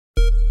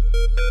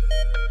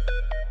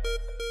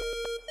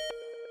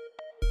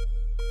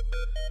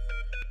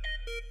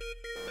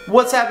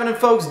What's happening,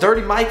 folks?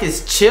 Dirty Mike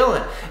is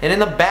chilling, and in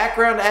the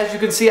background, as you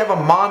can see, I have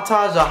a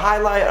montage, a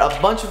highlight,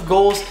 a bunch of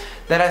goals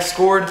that I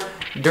scored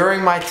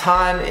during my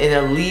time in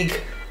a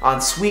league on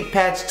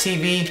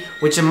SweetpatchTV,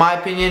 which in my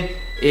opinion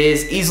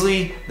is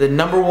easily the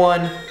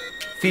 #1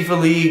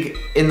 FIFA league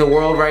in the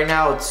world right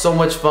now. It's so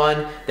much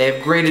fun. They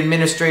have great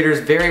administrators,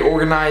 very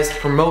organized,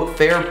 promote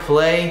fair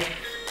play.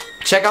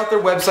 Check out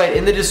their website.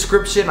 In the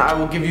description, I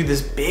will give you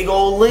this big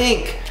old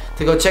link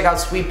to go check out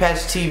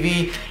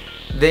SweetpatchTV.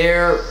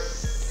 They're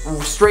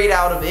straight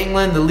out of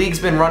England. The league's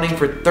been running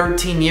for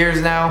 13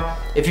 years now.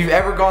 If you've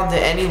ever gone to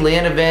any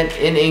LAN event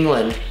in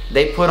England,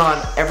 they put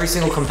on every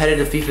single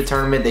competitive FIFA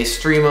tournament. They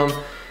stream them.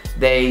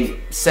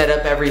 They set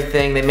up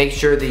everything. They make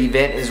sure the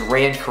event is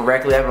ran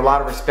correctly. I have a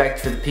lot of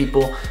respect for the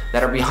people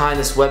that are behind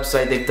this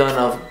website. They've done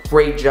a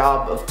great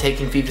job of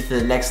taking FIFA to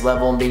the next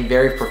level and being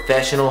very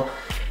professional.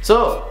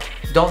 So,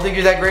 don't think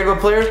you're that great of a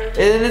player,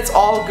 and it's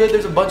all good.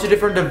 There's a bunch of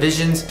different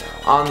divisions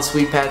on the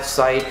SweetPatch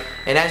site.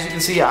 And as you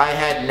can see, I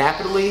had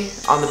Napoli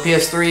on the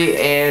PS3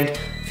 and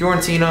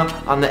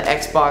Fiorentina on the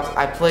Xbox.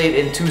 I played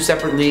in 2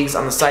 separate leagues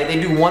on the site. They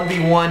do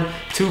 1v1,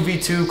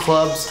 2v2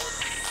 clubs.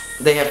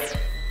 They have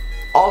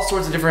all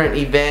sorts of different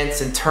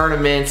events and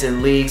tournaments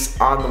and leagues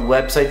on the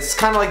website. It's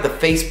kind of like the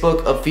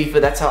Facebook of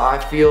FIFA. That's how I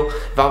feel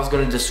if I was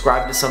going to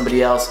describe to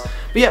somebody else.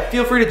 But yeah,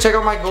 feel free to check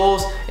out my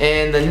goals.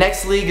 And the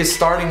next league is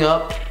starting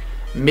up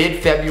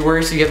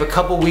mid-February, so you have a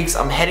couple weeks.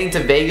 I'm heading to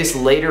Vegas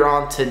later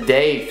on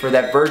today for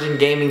that Virgin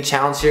Gaming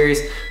Challenge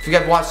Series. If you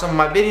guys watched some of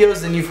my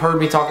videos, then you've heard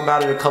me talk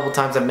about it a couple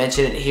times. I've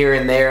mentioned it here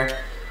and there.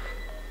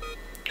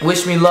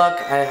 Wish me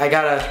luck. I'm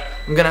gonna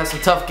have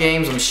some tough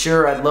games. I'm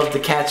sure I'd love to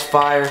catch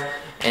fire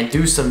and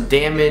do some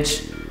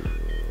damage.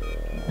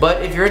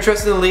 But if you're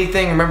interested in the league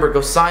thing, remember, go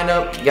sign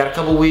up. You got a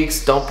couple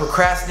weeks. Don't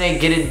procrastinate.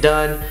 Get it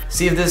done.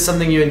 See if this is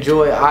something you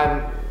enjoy.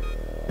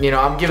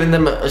 I'm giving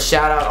them a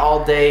shout out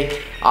all day.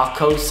 I'll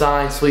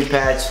co-sign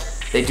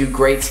SweetPatch. They do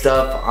great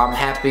stuff. I'm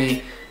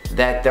happy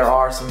that there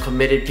are some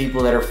committed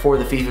people that are for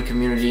the FIFA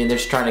community, and they're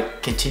just trying to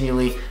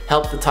continually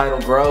help the title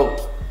grow.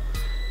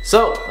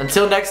 So,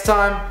 until next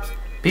time,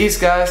 peace,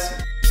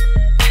 guys.